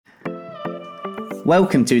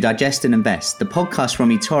Welcome to Digest and Invest, the podcast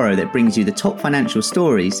from eToro that brings you the top financial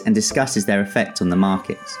stories and discusses their effect on the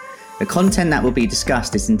markets. The content that will be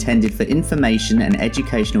discussed is intended for information and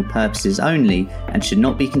educational purposes only and should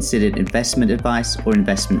not be considered investment advice or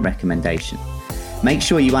investment recommendation. Make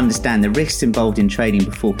sure you understand the risks involved in trading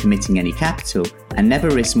before committing any capital and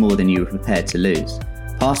never risk more than you are prepared to lose.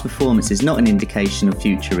 Past performance is not an indication of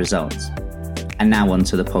future results. And now on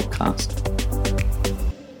to the podcast.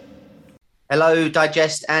 Hello,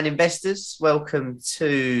 Digest and investors. Welcome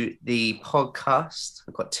to the podcast.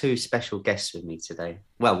 I've got two special guests with me today.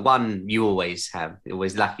 Well, one you always have. You're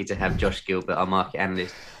always lucky to have Josh Gilbert, our market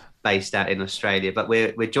analyst based out in Australia. But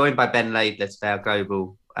we're joined by Ben Laidler, our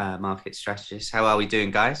global market strategist. How are we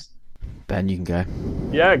doing, guys? Ben, you can go.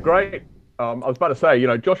 Yeah, great. I was about to say,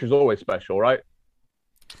 Josh is always special, right?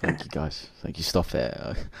 Thank you, guys. Thank you. Stop it.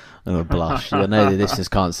 I'm going to blush. I know the listeners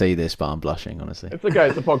can't see this, but I'm blushing, honestly. It's okay.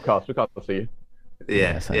 It's a podcast. We can't see you.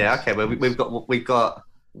 Yeah. Okay. Well, we've got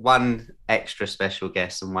one extra special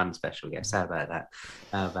guest and one special guest. How about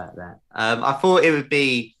that? I thought it'd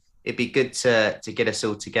be good to get us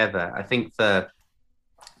all together. I think for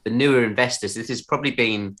the newer investors, this has probably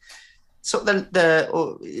been sort of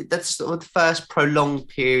the first prolonged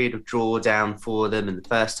period of drawdown for them, and the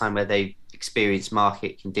first time where they experience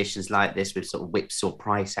market conditions like this with sort of whipsaw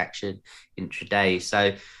price action intraday.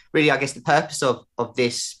 So really, I guess the purpose of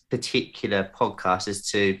this particular podcast is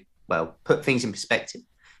to, put things in perspective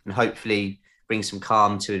and hopefully bring some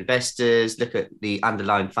calm to investors, look at the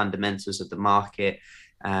underlying fundamentals of the market.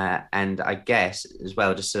 And I guess as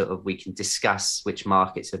well, just sort of we can discuss which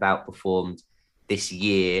markets have outperformed this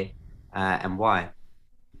year and why.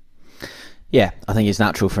 Yeah, I think it's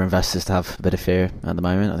natural for investors to have a bit of fear at the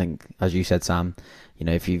moment. I think, as you said, Sam,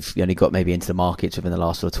 if you've only got maybe into the markets within the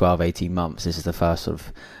last sort of 12, 18 months, this is the first sort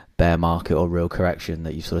of bear market or real correction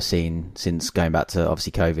that you've sort of seen since going back to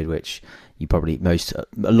obviously COVID, which you probably a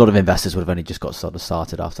lot of investors would have only just got sort of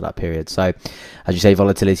started after that period. So, as you say,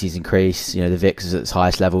 volatility's increased. The VIX is at its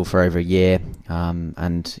highest level for over a year,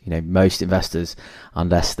 and most investors,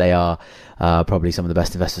 unless they are probably some of the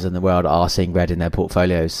best investors in the world, are seeing red in their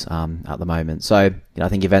portfolios at the moment. So, I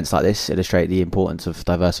think events like this illustrate the importance of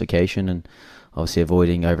diversification and obviously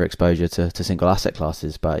avoiding overexposure to single asset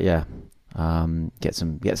classes. But yeah, get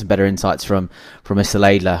some better insights from Mr.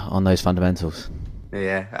 Laidler on those fundamentals.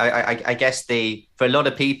 Yeah, I guess for a lot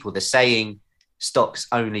of people, the saying stocks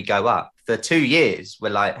only go up for 2 years, we're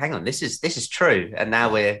like, hang on, this is true, and now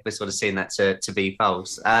we're sort of seeing that to be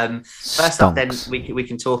false. First up, then we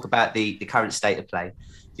can talk about the current state of play.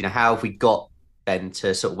 How have we got then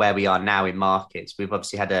to sort of where we are now in markets? We've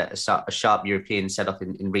obviously had a sharp European sell-off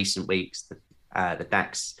in recent weeks. The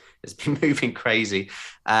DAX has been moving crazy,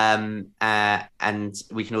 and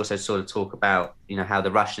we can also sort of talk about how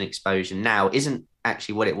the Russian exposure now isn't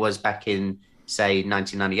actually what it was back in, say,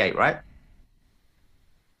 1998, right?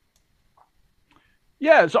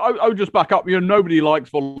 Yeah, so I would just back up. Nobody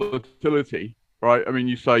likes volatility, right? I mean,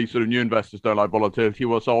 you say sort of new investors don't like volatility.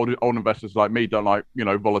 Well, so old investors like me don't like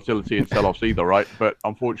volatility and sell-offs either, right? But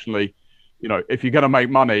unfortunately, if you're going to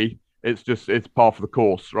make money, it's par for the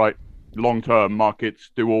course, right? Long-term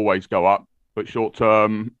markets do always go up, but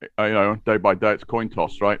short-term, day by day, it's a coin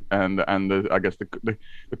toss, right? And I guess the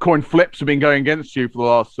coin flips have been going against you for the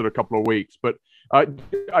last sort of couple of weeks. But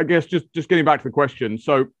I guess just getting back to the question,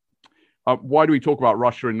 so why do we talk about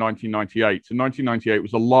Russia in 1998? So 1998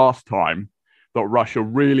 was the last time that Russia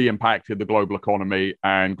really impacted the global economy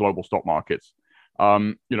and global stock markets.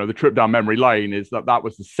 The trip down memory lane is that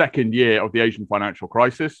was the second year of the Asian financial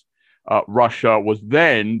crisis. Russia was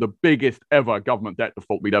then the biggest ever government debt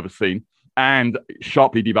default we'd ever seen, and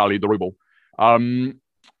sharply devalued the ruble. And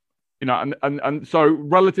so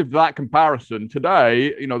relative to that comparison,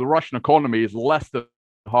 today, the Russian economy is less than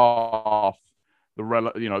half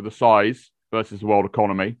the size versus the world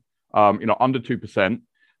economy. Under 2%.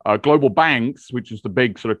 Global banks, which is the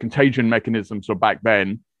big sort of contagion mechanism, so back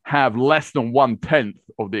then, have less than 1/10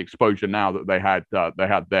 of the exposure now that they had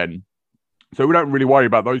then. So we don't really worry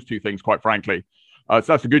about those two things, quite frankly. So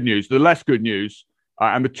that's the good news. The less good news,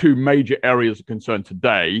 and the two major areas of concern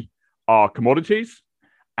today, are commodities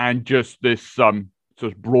and just this sort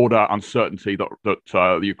of broader uncertainty that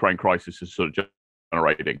the Ukraine crisis is sort of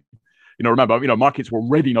generating. Remember, markets were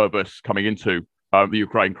already nervous coming into the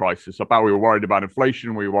Ukraine crisis. We were worried about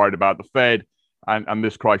inflation, we were worried about the Fed, and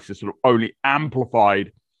this crisis sort of only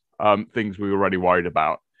amplified things we were already worried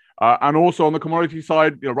about. And also on the commodity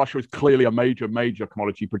side, Russia is clearly a major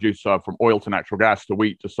commodity producer, from oil to natural gas to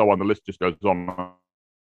wheat to so on. The list just goes on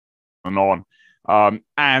and on.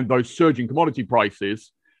 And those surging commodity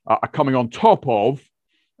prices are coming on top of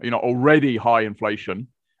already high inflation,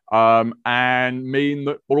 and mean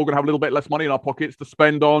that we're all going to have a little bit less money in our pockets to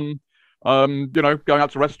spend on, going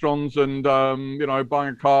out to restaurants and,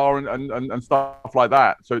 buying a car and stuff like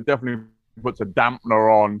that. So it definitely puts a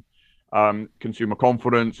dampener on consumer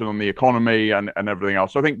confidence and on the economy and everything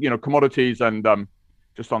else. So I think, commodities and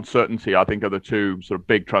just uncertainty, I think, are the two sort of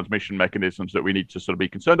big transmission mechanisms that we need to sort of be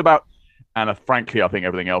concerned about. And frankly, I think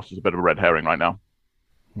everything else is a bit of a red herring right now.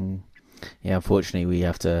 Yeah, unfortunately, we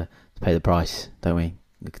have to pay the price, don't we?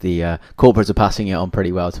 The corporates are passing it on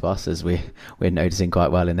pretty well to us, as we're noticing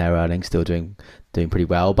quite well in their earnings, still doing pretty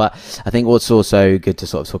well. But I think what's also good to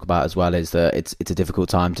sort of talk about as well is that it's a difficult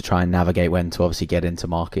time to try and navigate when to obviously get into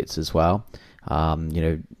markets as well.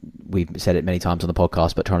 We've said it many times on the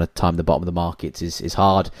podcast, but trying to time the bottom of the markets is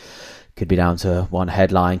hard. Could be down to one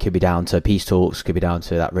headline, could be down to peace talks, could be down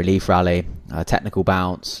to that relief rally, technical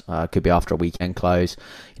bounce, could be after a weekend close.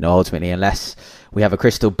 Ultimately, unless we have a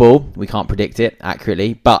crystal ball, we can't predict it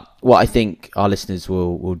accurately. But what I think our listeners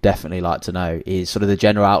will definitely like to know is sort of the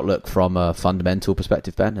general outlook from a fundamental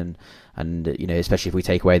perspective, Ben, and especially if we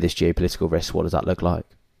take away this geopolitical risk, what does that look like?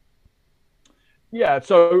 Yeah,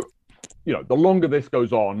 so the longer this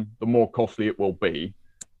goes on, the more costly it will be.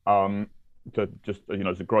 To just,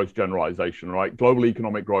 as a gross generalization, right? Global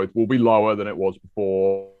economic growth will be lower than it was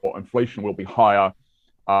before. Inflation will be higher.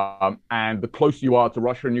 And the closer you are to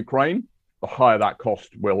Russia and Ukraine, the higher that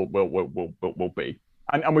cost will be.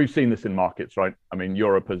 And we've seen this in markets, right? I mean,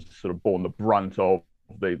 Europe has sort of borne the brunt of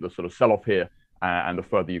the sort of sell-off here. And the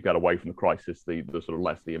further you get away from the crisis, the sort of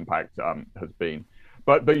less the impact has been.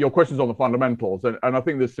 But your question's on the fundamentals. And I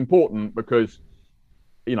think this is important because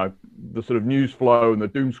the sort of news flow and the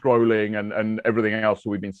doom scrolling and everything else that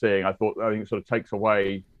we've been seeing, I think it sort of takes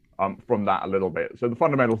away from that a little bit. So the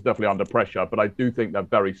fundamentals are definitely under pressure, but I do think they're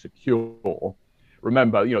very secure.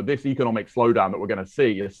 Remember, this economic slowdown that we're going to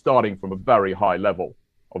see is starting from a very high level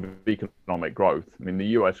of economic growth. I mean, the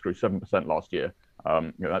US grew 7% last year.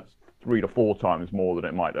 That's 3 to 4 times more than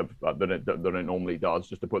it might have than it normally does.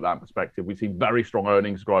 Just to put that in perspective, we've seen very strong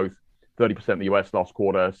earnings growth. 30% in the US last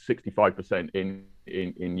quarter, 65%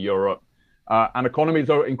 in Europe. And economies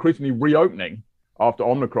are increasingly reopening after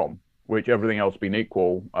Omicron, which, everything else being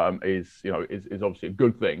equal, is obviously a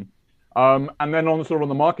good thing. And then on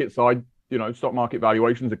the market side, stock market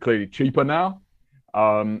valuations are clearly cheaper now.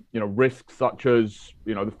 Risks such as,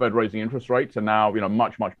 the Fed raising interest rates are now,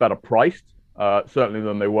 much better priced, certainly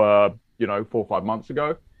than they were, 4 or 5 months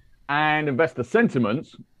ago. And investor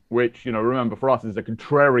sentiments, which, remember, for us is a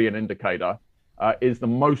contrarian indicator, is the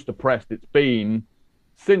most depressed it's been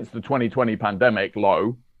since the 2020 pandemic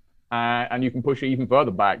low. And you can push it even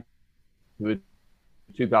further back to the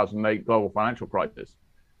 2008 global financial crisis.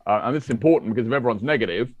 And this is important because if everyone's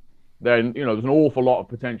negative, then, there's an awful lot of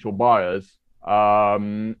potential buyers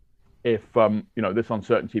if, this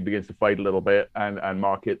uncertainty begins to fade a little bit and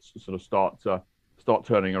markets sort of start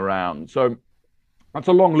turning around. So that's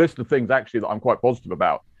a long list of things, actually, that I'm quite positive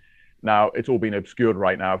about. Now, it's all been obscured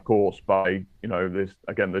right now, of course, by this,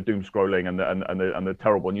 again, the doom scrolling and the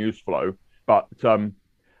terrible news flow. But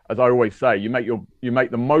as I always say, you make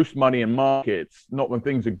the most money in markets not when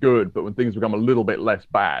things are good, but when things become a little bit less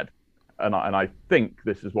bad. And I think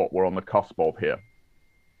this is what we're on the cusp of here.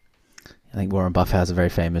 I think Warren Buffett has a very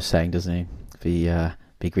famous saying, doesn't he?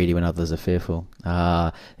 Be greedy when others are fearful.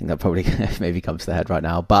 I think that probably maybe comes to the head right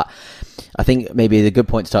now. But I think maybe the good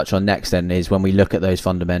point to touch on next then is when we look at those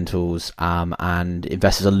fundamentals, and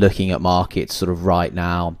investors are looking at markets sort of right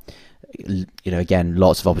now, again,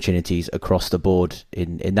 lots of opportunities across the board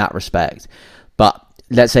in that respect. But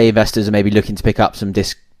let's say investors are maybe looking to pick up some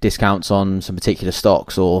discounts on some particular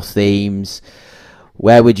stocks or themes.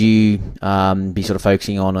 Where would you be sort of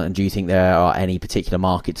focusing on, and do you think there are any particular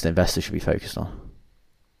markets that investors should be focused on?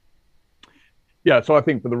 Yeah, so I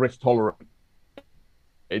think for the risk tolerant,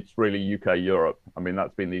 it's really UK, Europe. I mean,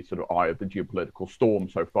 that's been the sort of eye of the geopolitical storm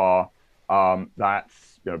so far.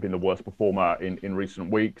 That's been the worst performer in recent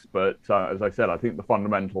weeks. But as I said, I think the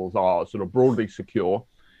fundamentals are sort of broadly secure.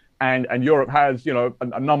 And Europe has,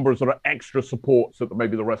 a number of sort of extra supports that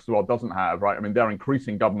maybe the rest of the world doesn't have, right? I mean, they're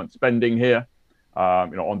increasing government spending here,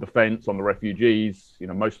 on defense, on the refugees.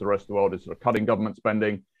 Most of the rest of the world is sort of cutting government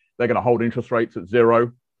spending. They're going to hold interest rates at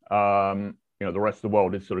zero. The rest of the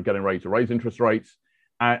world is sort of getting ready to raise interest rates.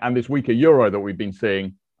 And this weaker euro that we've been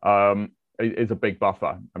seeing is a big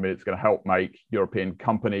buffer. I mean, it's going to help make European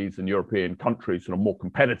companies and European countries sort of more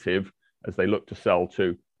competitive as they look to sell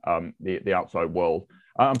to the outside world.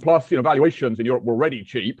 And plus, valuations in Europe were already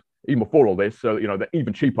cheap, even before all this. So, they're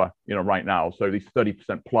even cheaper, right now. So these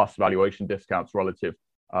 30% plus valuation discounts relative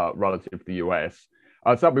to the US.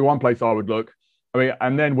 So that'd be one place I would look. I mean,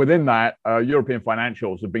 and then within that, European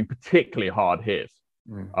financials have been particularly hard hit.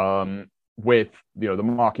 With the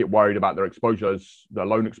market worried about their exposures, their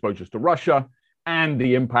loan exposures to Russia, and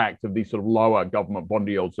the impact of these sort of lower government bond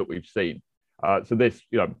yields that we've seen. So this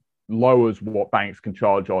lowers what banks can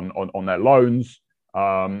charge on their loans,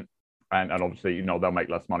 and obviously they'll make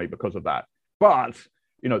less money because of that. But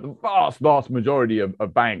the vast majority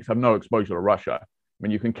of banks have no exposure to Russia. I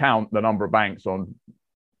mean, you can count the number of banks on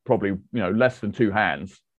probably less than two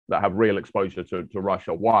hands that have real exposure to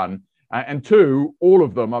Russia. One, and two, all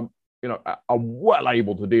of them are well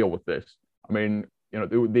able to deal with this. I mean,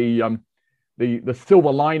 the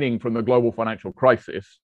silver lining from the global financial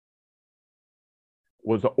crisis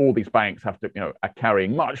was that all these banks have to are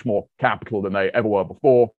carrying much more capital than they ever were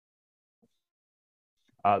before.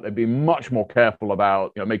 They've been much more careful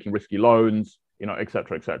about making risky loans, et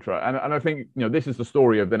cetera, et cetera. And I think this is the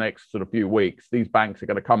story of the next sort of few weeks. These banks are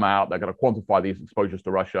going to come out, they're going to quantify these exposures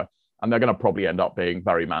to Russia, and they're going to probably end up being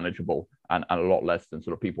very manageable and a lot less than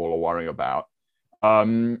sort of people are worrying about.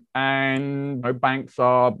 Banks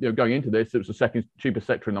are going into this. It was the second cheapest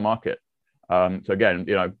sector in the market. So again,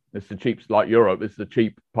 it's the cheap, like Europe. This is the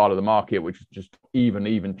cheap part of the market, which is just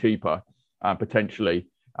even cheaper. Potentially,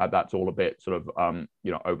 that's all a bit sort of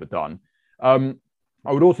overdone.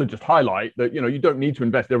 I would also just highlight that you don't need to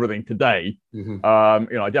invest everything today. I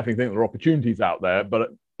definitely think there are opportunities out there, but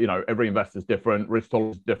every investor is different, risk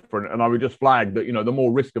tolerance is different, and I would just flag that the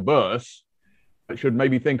more risk averse should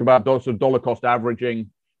maybe think about sort of dollar cost averaging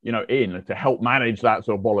in to help manage that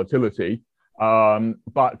sort of volatility,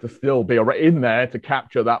 but to still be in there to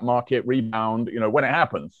capture that market rebound when it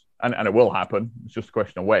happens, and it will happen. It's just a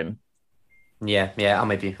question of when. Yeah, I'm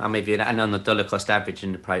with you. And on the dollar cost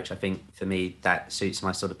averaging approach, I think for me that suits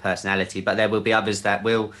my sort of personality. But there will be others that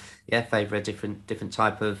will, favour a different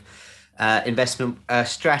type of investment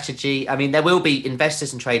strategy. I mean, there will be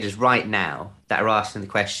investors and traders right now that are asking the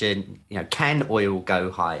question, can oil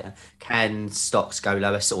go higher? Can stocks go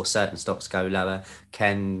lower, or certain stocks go lower?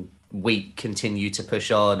 Can wheat continue to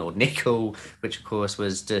push on, or nickel, which of course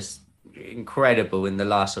was just incredible in the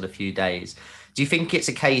last sort of few days? Do you think it's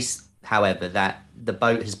a case, however, that the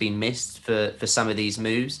boat has been missed for some of these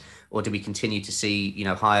moves, or do we continue to see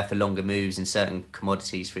higher for longer moves in certain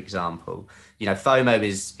commodities, for example? FOMO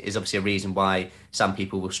is obviously a reason why some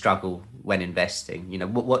people will struggle when investing.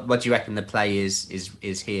 What do you reckon the play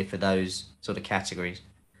is here for those sort of categories?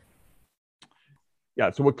 Yeah,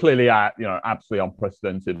 so we're clearly at absolutely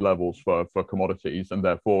unprecedented levels for commodities, and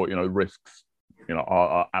therefore risks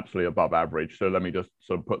are absolutely above average. So let me just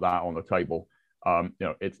sort of put that on the table.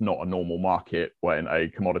 It's not a normal market when a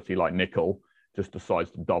commodity like nickel just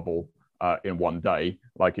decides to double in one day,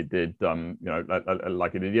 like it did,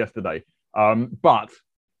 like it did yesterday. But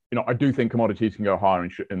I do think commodities can go higher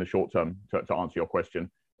in the short term. To answer your question,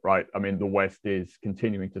 right? I mean, the West is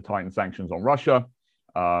continuing to tighten sanctions on Russia.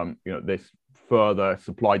 This further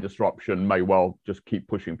supply disruption may well just keep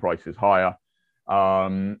pushing prices higher.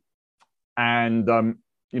 Longer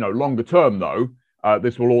term, though,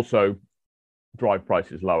 this will also drive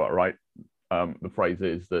prices lower, right? The phrase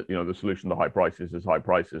is that the solution to high prices is high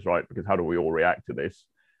prices, right? Because how do we all react to this?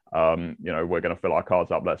 We're going to fill our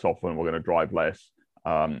cars up less often, we're going to drive less,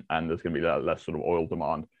 and there's going to be less sort of oil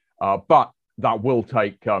demand. But that will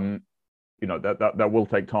take that will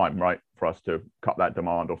take time, right, for us to cut that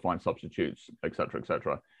demand or find substitutes, et cetera, et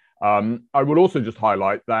cetera. I would also just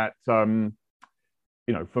highlight that for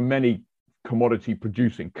many commodity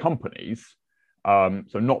producing companies, so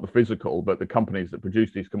not the physical, but the companies that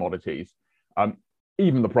produce these commodities,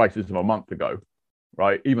 even the prices of a month ago,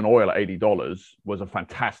 right? Even oil at $80 was a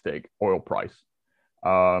fantastic oil price.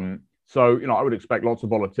 So I would expect lots of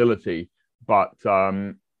volatility, but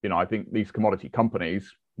I think these commodity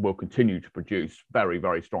companies will continue to produce very,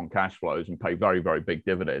 very strong cash flows and pay very, very big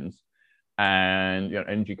dividends. And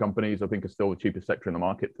energy companies, I think, are still the cheapest sector in the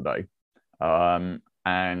market today.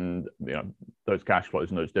 And those cash flows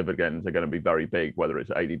and those dividends are going to be very big, whether it's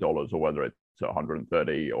 $80 or whether it's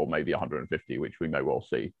 130 or maybe 150, which we may well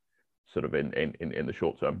see sort of in the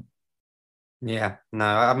short term. Yeah, no,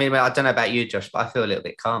 I mean, I don't know about you, Josh, but I feel a little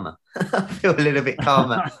bit calmer. I feel a little bit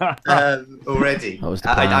calmer already.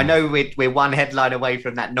 I know we're one headline away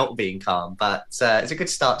from that not being calm, but it's a good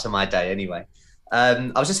start to my day anyway.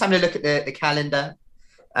 I was just having a look at the calendar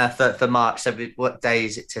for March. So what day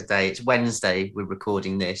is it today? It's Wednesday. We're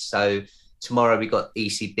recording this. So tomorrow we got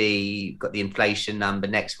ECB, we've got the inflation number.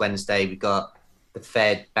 Next Wednesday we got the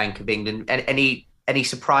Fed, Bank of England. Any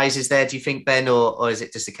surprises there, do you think, Ben, or is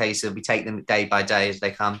it just a case of we take them day by day as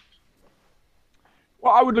they come?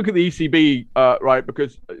 Well, I would look at the ECB, right,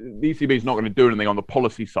 because the ECB is not going to do anything on the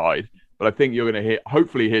policy side, but I think you're going to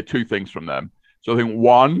hopefully hear two things from them. So I think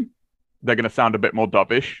one, they're going to sound a bit more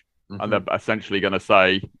dovish, and they're essentially going to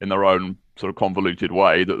say in their own sort of convoluted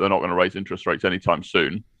way that they're not going to raise interest rates anytime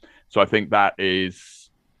soon. So I think that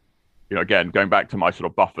is, again, going back to my sort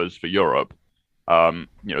of buffers for Europe,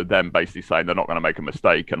 them basically saying they're not going to make a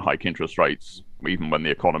mistake and hike interest rates, even when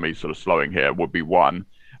the economy is sort of slowing here, would be one.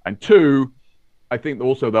 And two, I think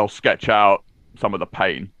also they'll sketch out some of the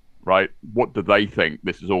pain, right? What do they think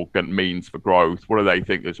this is all means for growth? What do they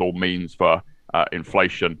think this all means for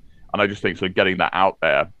inflation? And I just think sort of getting that out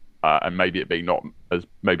there, and maybe it being not as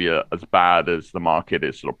bad as the market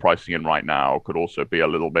is sort of pricing in right now, could also be a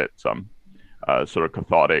little bit sort of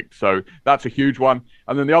cathartic. So that's a huge one.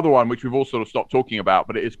 And then the other one, which we've all sort of stopped talking about,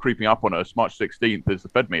 but it is creeping up on us, March 16th is the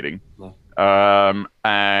Fed meeting. Yeah.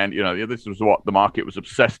 And, this was what the market was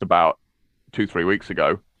obsessed about 2-3 weeks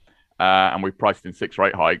ago. And we priced in 6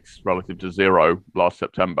 rate hikes relative to 0 last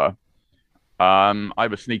September. I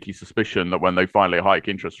have a sneaky suspicion that when they finally hike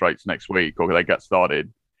interest rates next week, or they get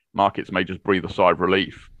started, markets may just breathe a sigh of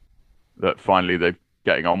relief that finally they're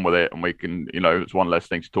getting on with it, and we can, it's one less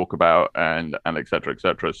thing to talk about, and et cetera, et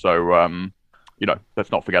cetera. So,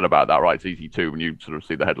 let's not forget about that, right? It's easy too when you sort of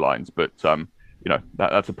see the headlines, but,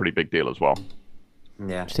 that's a pretty big deal as well.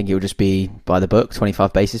 Yeah. Do you think it will just be by the book,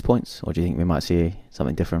 25 basis points, or do you think we might see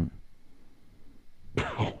something different?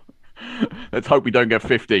 Let's hope we don't get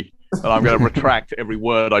 50. And I'm going to retract every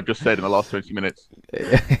word I've just said in the last 20 minutes.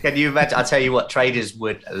 Can you imagine? I'll tell you what, traders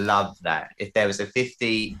would love that. If there was a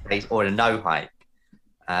 50 or a no hike,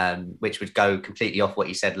 which would go completely off what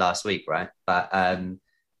you said last week, right? But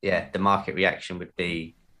the market reaction would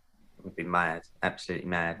be mad, absolutely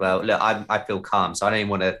mad. Well, look, I feel calm, so I don't even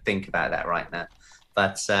want to think about that right now.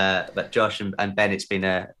 But Josh and Ben, it's been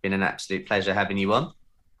an absolute pleasure having you on.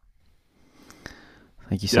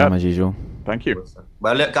 Thank you, Sam, as usual. Thank you. Awesome.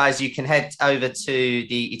 Well, look, guys, you can head over to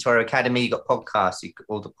the eToro Academy. You've got podcasts, you've got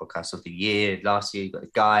all the podcasts of the year. Last year, you've got the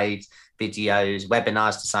guides, videos,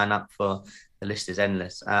 webinars to sign up for. The list is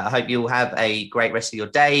endless. I hope you all have a great rest of your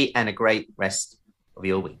day and a great rest of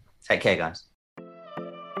your week. Take care, guys.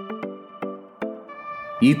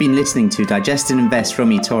 You've been listening to Digest and Invest from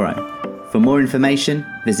eToro. For more information,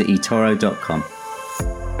 visit eToro.com.